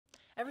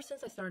Ever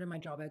since I started my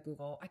job at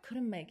Google, I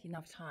couldn't make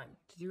enough time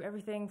to do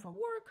everything for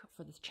work,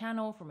 for this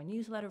channel, for my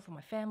newsletter, for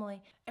my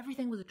family.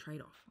 Everything was a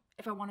trade-off.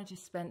 If I wanted to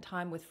spend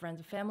time with friends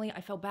and family,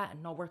 I felt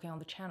bad not working on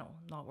the channel,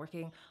 not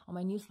working on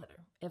my newsletter.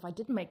 If I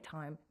didn't make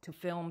time to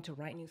film, to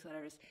write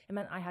newsletters, it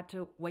meant I had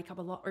to wake up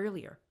a lot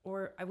earlier,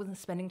 or I wasn't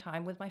spending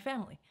time with my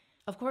family.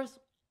 Of course,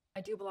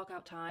 I do block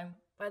out time.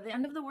 By the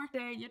end of the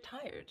workday, you're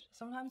tired.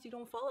 Sometimes you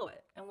don't follow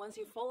it. And once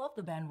you fall off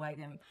the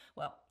bandwagon,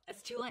 well,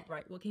 it's too late,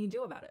 right? What can you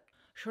do about it?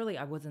 Surely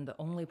I wasn't the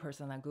only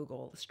person at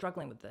Google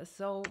struggling with this,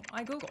 so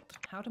I Googled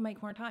how to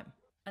make more time.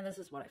 And this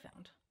is what I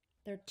found.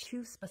 There are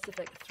 2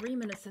 specific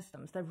 3-minute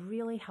systems that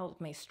really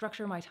helped me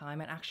structure my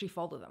time and actually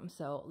follow them.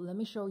 So let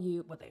me show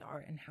you what they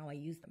are and how I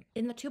use them.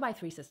 In the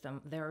 2x3 system,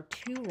 there are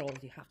 2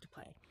 roles you have to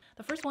play.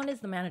 The first one is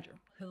the manager,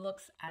 who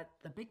looks at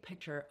the big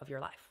picture of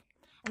your life.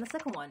 And the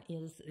second one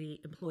is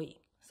the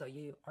employee. So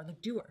you are the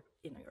doer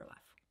in your life.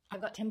 I've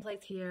got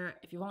templates here.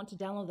 If you want to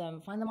download them,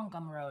 find them on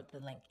Gumroad.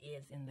 The link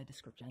is in the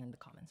description in the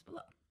comments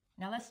below.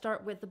 Now let's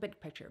start with the big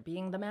picture,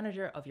 being the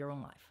manager of your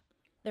own life.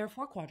 There are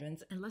 4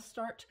 quadrants, and let's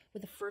start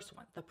with the first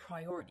one, the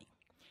priority.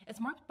 It's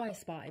marked by a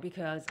spy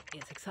because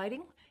it's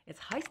exciting,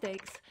 it's high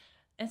stakes,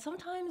 and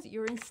sometimes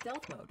you're in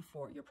stealth mode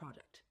for your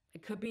project.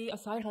 It could be a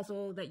side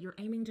hustle that you're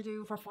aiming to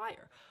do for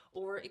fire,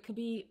 or it could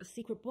be a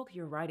secret book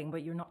you're writing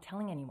but you're not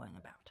telling anyone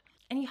about.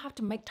 And you have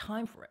to make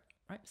time for it,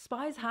 right?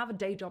 Spies have a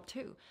day job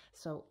too,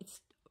 so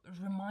it's a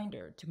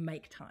reminder to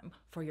make time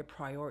for your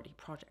priority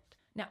project.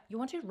 Now, you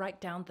want to write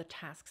down the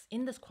tasks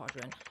in this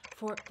quadrant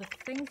for the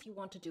things you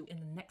want to do in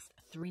the next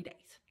 3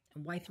 days.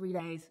 And why 3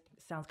 days?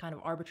 It sounds kind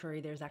of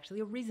arbitrary. There's actually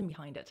a reason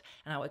behind it,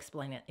 and I'll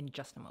explain it in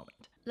just a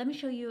moment. Let me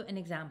show you an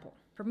example.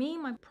 For me,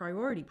 my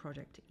priority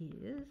project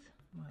is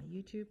my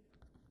YouTube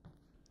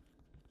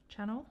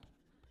channel.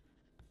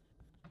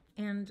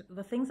 And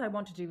the things I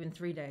want to do in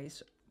 3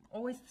 days,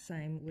 always the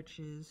same, which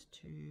is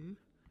to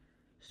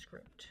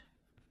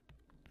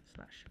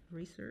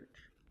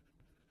script/research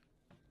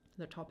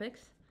the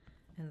topics,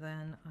 and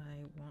then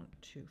I want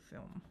to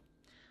film.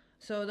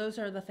 So those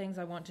are the things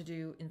I want to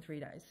do in 3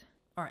 days.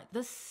 All right,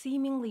 this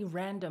seemingly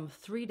random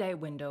 3-day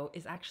window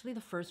is actually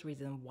the first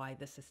reason why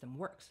this system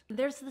works.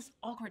 There's this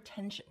awkward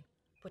tension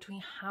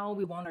between how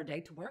we want our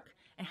day to work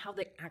and how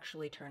they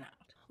actually turn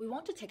out. We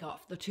want to take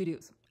off the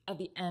to-dos at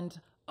the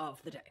end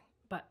of the day.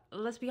 But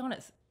let's be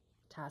honest,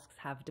 tasks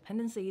have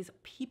dependencies.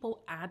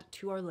 People add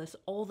to our list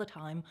all the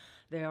time.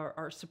 There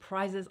are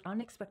surprises,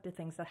 unexpected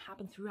things that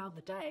happen throughout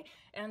the day.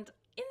 And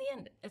in the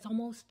end, it's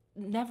almost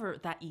never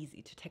that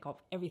easy to take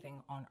off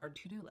everything on our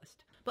to-do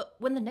list. But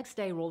when the next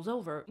day rolls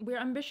over, we're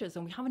ambitious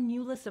and we have a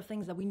new list of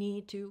things that we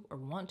need to or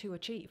want to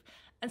achieve.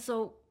 And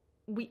so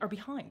we are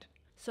behind.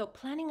 So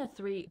planning a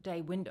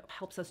 3-day window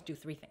helps us do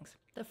 3 things.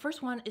 The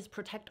first one is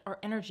protect our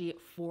energy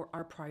for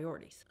our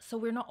priorities. So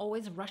we're not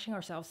always rushing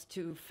ourselves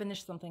to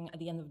finish something at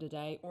the end of the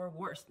day, or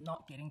worse,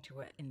 not getting to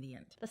it in the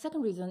end. The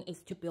second reason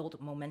is to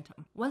build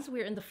momentum. Once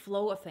we're in the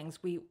flow of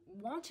things, we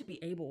want to be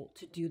able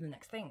to do the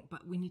next thing,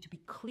 but we need to be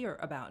clear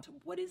about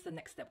what is the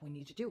next step we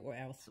need to do, or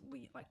else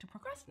we like to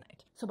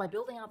procrastinate. So by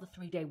building out the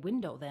 3-day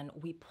window, then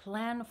we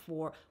plan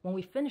for when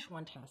we finish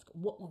one task,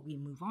 what will we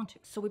move on to?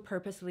 So we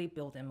purposely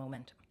build in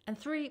momentum. And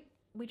 3,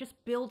 we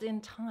just build in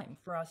time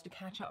for us to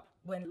catch up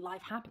when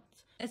life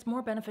happens. It's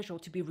more beneficial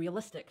to be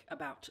realistic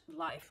about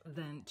life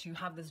than to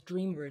have this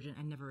dream version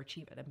and never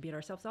achieve it and beat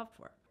ourselves up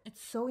for it.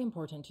 It's so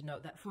important to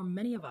note that for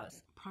many of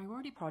us,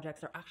 priority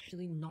projects are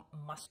actually not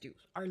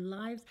must-dos. Our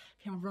lives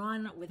can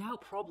run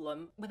without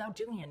problem without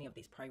doing any of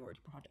these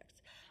priority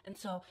projects. And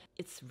so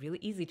it's really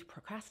easy to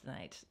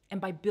procrastinate.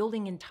 And by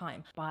building in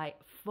time, by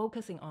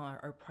focusing on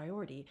our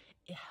priority,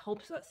 it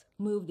helps us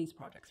move these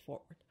projects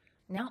forward.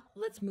 Now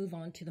let's move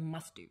on to the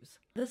must-dos.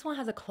 This one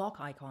has a clock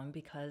icon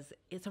because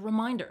it's a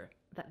reminder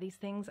that these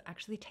things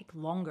actually take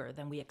longer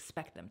than we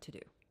expect them to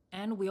do.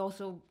 And we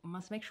also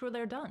must make sure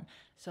they're done.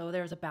 So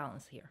there's a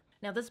balance here.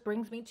 Now this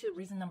brings me to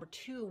reason number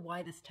 2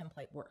 why this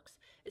template works.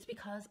 It's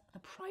because the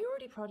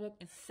priority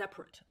project is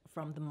separate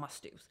from the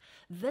must-dos.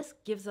 This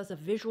gives us a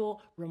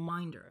visual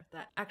reminder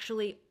that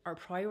actually our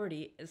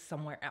priority is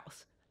somewhere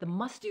else. The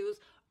must-dos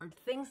are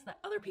things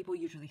that other people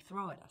usually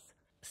throw at us.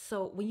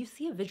 So when you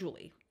see it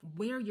visually,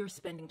 where you're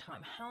spending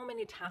time, how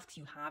many tasks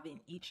you have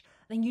in each,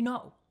 then you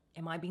know,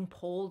 am I being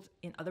pulled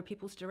in other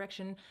people's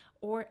direction,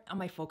 or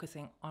am I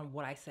focusing on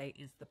what I say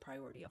is the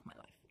priority of my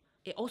life?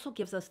 It also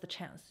gives us the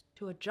chance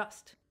to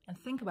adjust and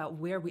think about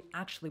where we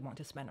actually want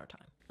to spend our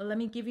time. Let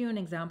me give you an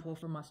example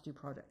for must-do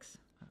projects.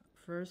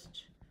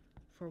 First,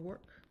 for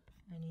work,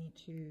 I need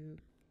to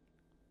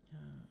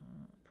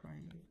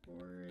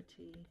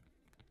priority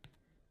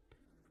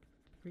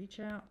reach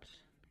out.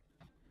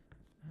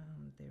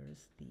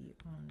 There's the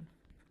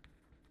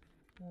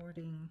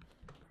onboarding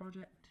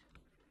project.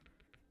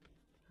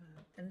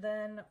 And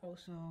then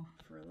also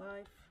for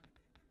life,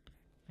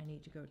 I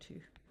need to go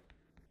to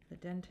the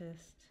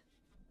dentist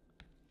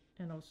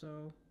and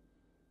also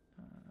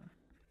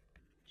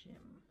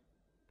gym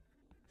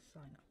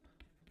sign up.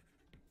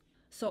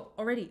 So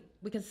already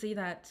we can see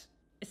that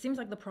it seems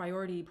like the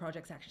priority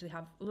projects actually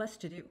have less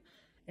to do.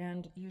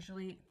 And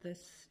usually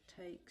this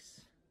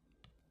takes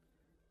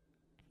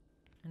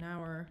an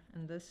hour,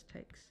 and this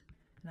takes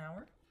an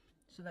hour.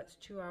 So that's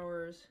 2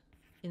 hours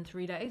in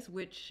 3 days,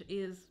 which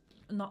is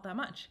not that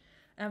much.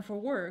 And for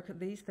work,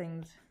 these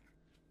things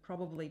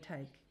probably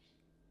take,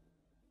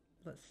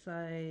 let's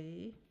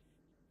say,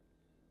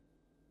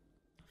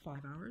 5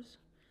 hours.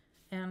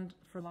 And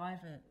for live,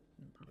 it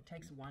probably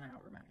takes 1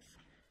 hour max.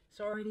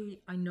 So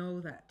already I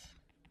know that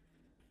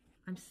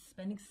I'm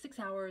spending 6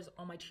 hours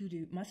on my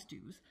to-do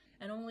must-dos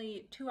and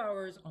only 2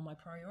 hours on my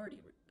priority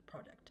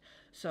project.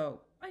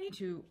 So I need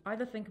to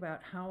either think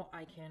about how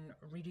I can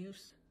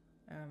reduce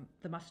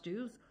the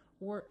must-dos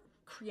or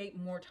create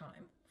more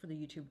time for the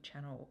YouTube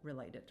channel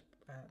related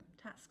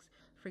tasks.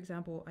 For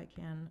example, I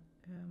can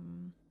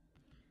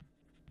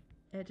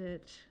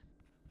edit,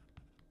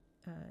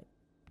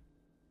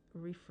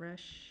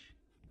 refresh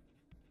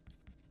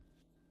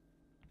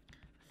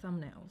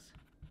thumbnails.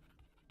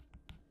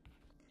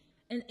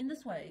 And in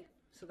this way,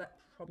 so that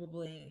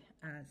probably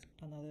adds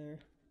another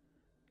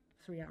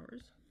 3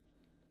 hours.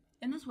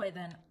 In this way,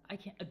 then I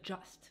can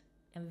adjust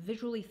and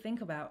visually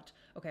think about,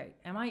 okay,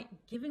 am I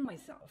giving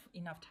myself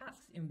enough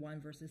tasks in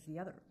one versus the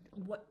other?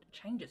 What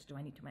changes do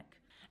I need to make?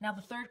 Now,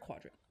 the third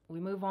quadrant, we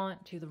move on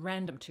to the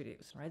random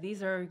to-dos, right?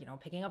 These are,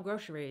 picking up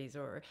groceries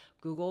or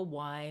Google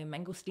why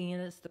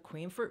mangosteen is the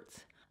queen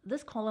fruits.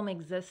 This column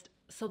exists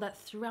so that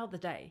throughout the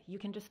day, you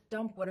can just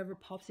dump whatever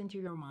pops into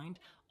your mind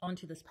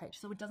onto this page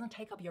so it doesn't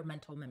take up your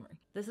mental memory.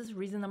 This is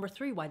reason number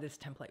 3 why this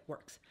template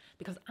works.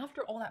 Because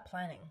after all that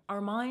planning,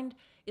 our mind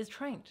is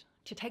trained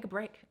to take a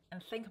break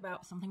and think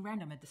about something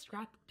random and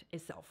distract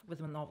itself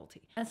with a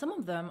novelty. And some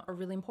of them are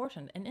really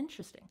important and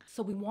interesting.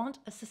 So we want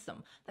a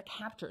system that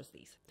captures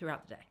these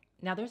throughout the day.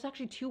 Now, there's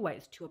actually 2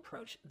 ways to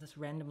approach this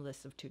random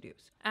list of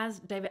to-dos.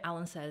 As David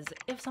Allen says,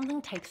 if something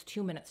takes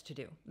 2 minutes to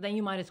do, then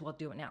you might as well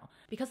do it now.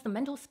 Because the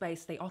mental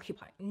space they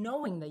occupy,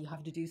 knowing that you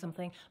have to do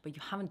something, but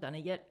you haven't done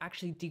it yet,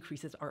 actually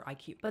decreases our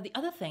IQ. But the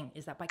other thing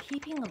is that by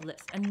keeping a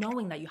list and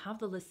knowing that you have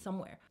the list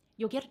somewhere,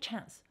 you'll get a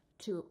chance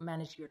to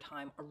manage your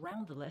time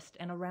around the list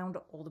and around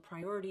all the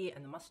priority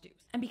and the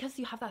must-dos. And because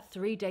you have that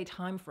 3-day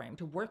time frame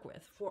to work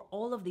with for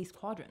all of these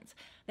quadrants,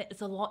 then it's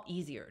a lot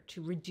easier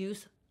to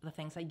reduce the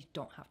things that you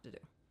don't have to do.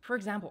 For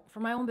example,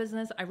 for my own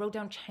business, I wrote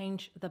down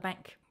change the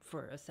bank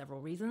for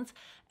several reasons,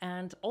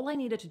 and all I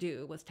needed to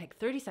do was take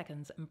 30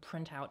 seconds and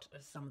print out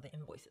some of the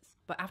invoices.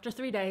 But after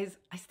 3 days,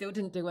 I still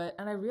didn't do it,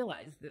 and I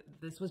realized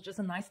that this was just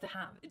a nice to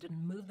have. It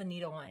didn't move the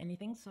needle on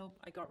anything, so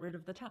I got rid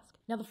of the task.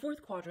 Now, the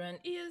 4th quadrant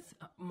is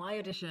my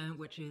addition,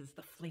 which is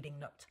the fleeting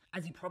note.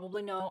 As you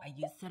probably know, I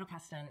use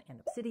Zettelkasten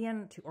and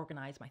Obsidian to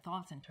organize my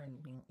thoughts and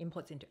turning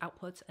inputs into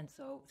outputs, and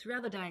so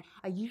throughout the day,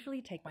 I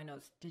usually take my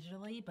notes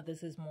digitally, but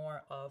this is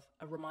more of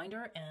a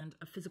reminder and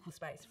a physical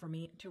space for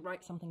me to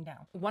write something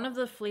down. One of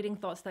the fleeting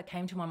thoughts that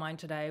came to my mind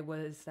today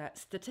was that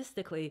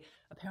statistically,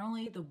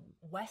 apparently the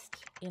West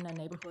in a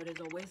neighborhood is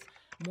always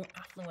more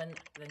affluent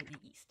than the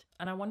East.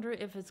 And I wonder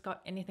if it's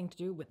got anything to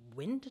do with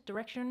wind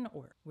direction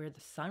or where the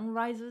sun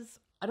rises.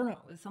 I don't know,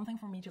 it's something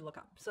for me to look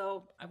up.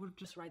 So I would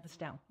just write this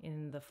down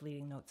in the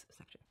fleeting notes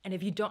section. And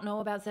if you don't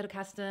know about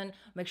Zettelkasten,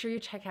 make sure you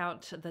check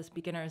out this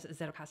beginner's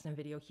Zettelkasten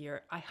video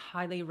here. I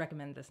highly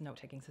recommend this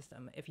note-taking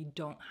system if you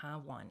don't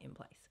have one in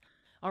place.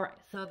 All right,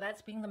 so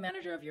that's being the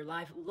manager of your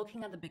life,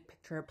 looking at the big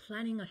picture,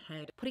 planning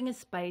ahead, putting a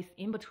space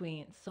in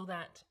between so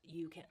that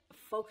you can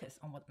focus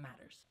on what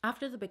matters.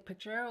 After the big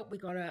picture, we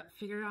gotta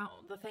figure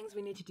out the things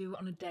we need to do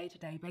on a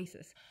day-to-day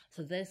basis.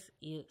 So this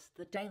is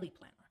the daily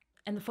planner.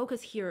 And the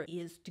focus here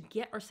is to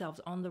get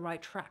ourselves on the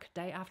right track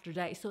day after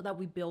day so that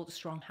we build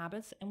strong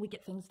habits and we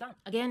get things done.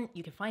 Again,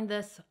 you can find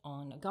this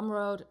on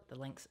Gumroad. The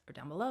links are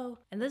down below.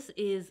 And this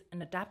is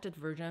an adapted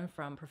version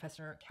from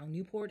Professor Cal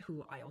Newport,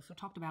 who I also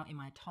talked about in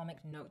my Atomic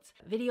Notes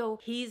video.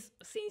 He's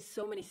seen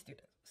so many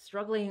students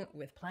struggling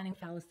with planning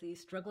fallacy,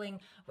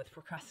 struggling with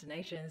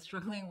procrastination,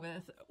 struggling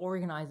with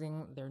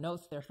organizing their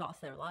notes, their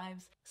thoughts, their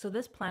lives. So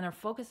this planner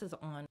focuses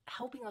on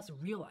helping us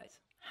realize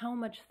how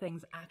much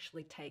things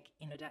actually take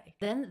in a day.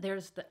 Then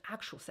there's the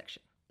actual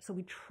section. So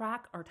we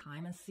track our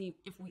time and see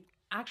if we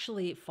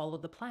actually follow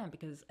the plan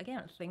because,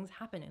 again, things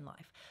happen in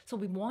life. So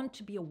we want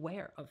to be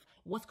aware of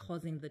what's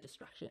causing the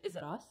distraction. Is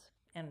it us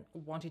and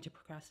wanting to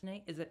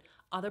procrastinate? Is it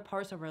other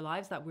parts of our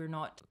lives that we're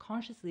not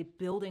consciously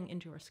building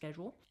into our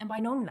schedule? And by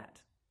knowing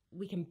that,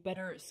 we can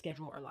better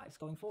schedule our lives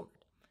going forward.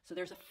 So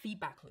there's a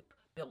feedback loop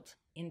built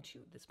into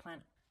this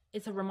planner.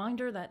 It's a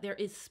reminder that there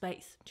is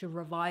space to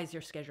revise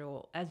your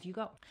schedule as you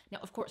go. Now,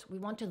 of course, we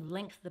want to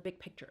link the big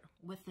picture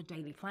with the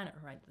daily planner,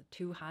 right? The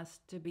two has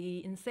to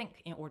be in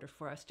sync in order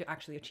for us to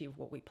actually achieve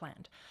what we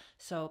planned.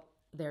 So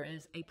there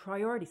is a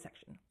priority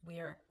section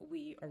where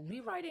we are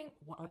rewriting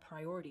what our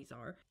priorities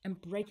are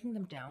and breaking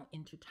them down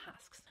into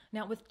tasks.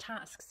 Now, with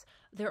tasks,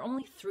 there are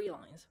only 3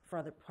 lines for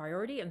other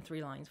priority and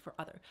 3 lines for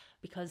other,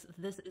 because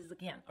this is,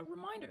 again, a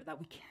reminder that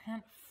we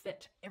can't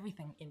fit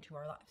everything into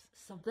our lives.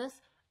 So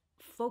this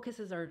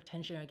focuses our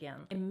attention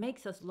again. It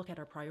makes us look at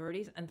our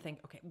priorities and think,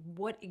 okay,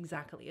 what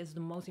exactly is the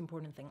most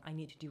important thing I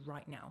need to do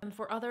right now? And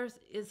for others,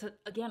 is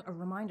again a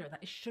reminder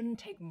that it shouldn't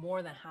take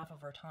more than half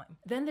of our time.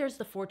 Then there's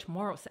the for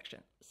tomorrow section.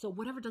 So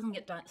whatever doesn't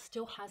get done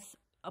still has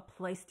a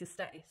place to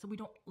stay, so we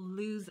don't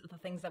lose the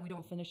things that we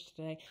don't finish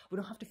today. We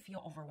don't have to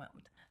feel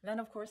overwhelmed. Then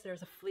of course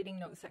there's a fleeting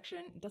note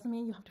section. It doesn't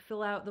mean you have to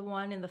fill out the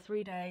one in the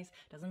 3 days.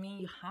 Doesn't mean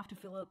you have to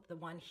fill out the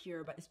one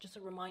here, but it's just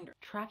a reminder.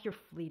 Track your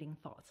fleeting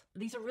thoughts.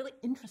 These are really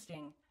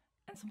interesting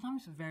and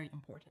sometimes very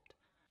important.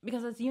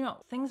 Because as you know,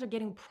 things are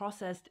getting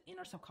processed in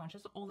our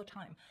subconscious all the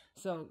time.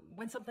 So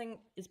when something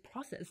is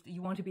processed,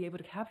 you want to be able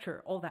to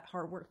capture all that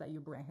hard work that your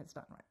brain has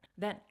done, right?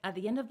 Then at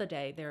the end of the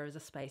day, there is a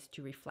space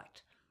to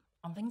reflect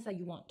on things that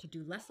you want to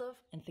do less of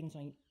and things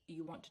that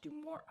you want to do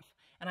more of.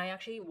 And I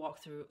actually walk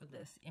through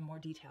this in more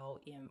detail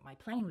in my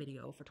planning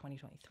video for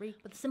 2023.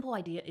 But the simple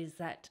idea is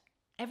that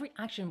every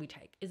action we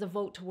take is a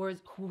vote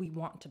towards who we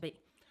want to be.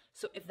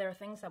 So if there are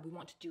things that we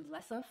want to do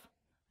less of,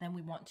 then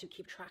we want to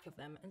keep track of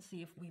them and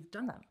see if we've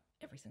done them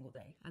every single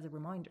day as a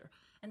reminder.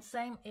 And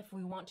same if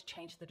we want to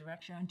change the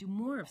direction and do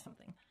more of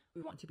something,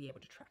 we want to be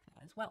able to track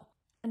that as well.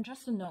 And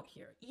just a note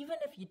here, even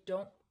if you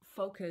don't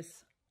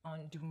focus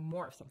on doing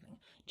more of something,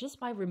 just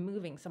by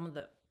removing some of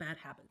the bad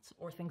habits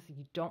or things that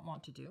you don't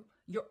want to do,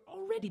 you're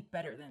already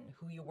better than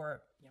who you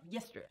were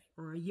yesterday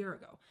or a year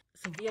ago.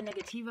 So Via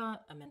Negativa,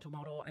 a mental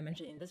model I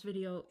mentioned in this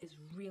video, is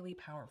really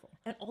powerful.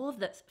 And all of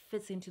this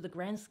fits into the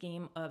grand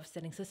scheme of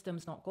setting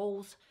systems, not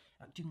goals,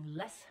 doing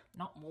less,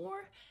 not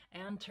more,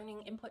 and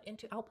turning input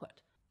into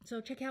output.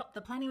 So check out the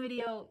planning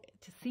video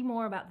to see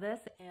more about this,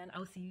 and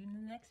I'll see you in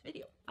the next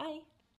video. Bye!